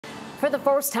For the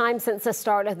first time since the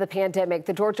start of the pandemic,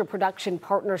 the Georgia Production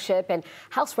Partnership and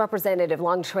House Representative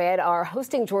Long Tran are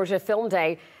hosting Georgia Film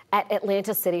Day at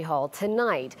Atlanta City Hall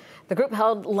tonight. The group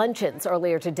held luncheons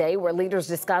earlier today where leaders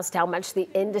discussed how much the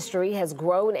industry has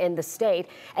grown in the state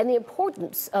and the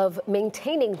importance of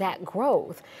maintaining that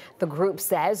growth. The group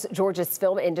says Georgia's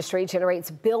film industry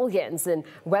generates billions in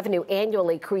revenue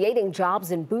annually, creating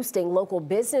jobs and boosting local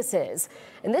businesses.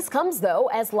 And this comes, though,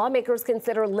 as lawmakers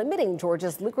consider limiting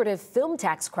Georgia's lucrative film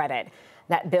tax credit.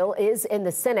 That bill is in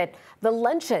the Senate. The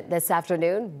luncheon this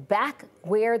afternoon, back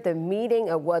where the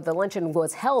luncheon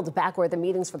was held back where the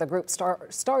meetings for the group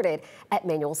started at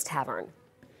Manuel's Tavern.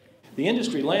 The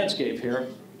industry landscape here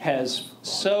has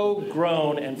so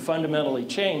grown and fundamentally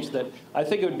changed that I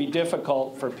think it would be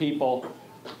difficult for people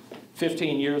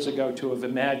 15 years ago to have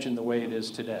imagined the way it is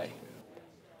today.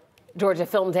 Georgia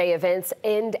Film Day events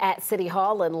end at City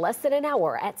Hall in less than an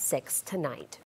hour at 6 tonight.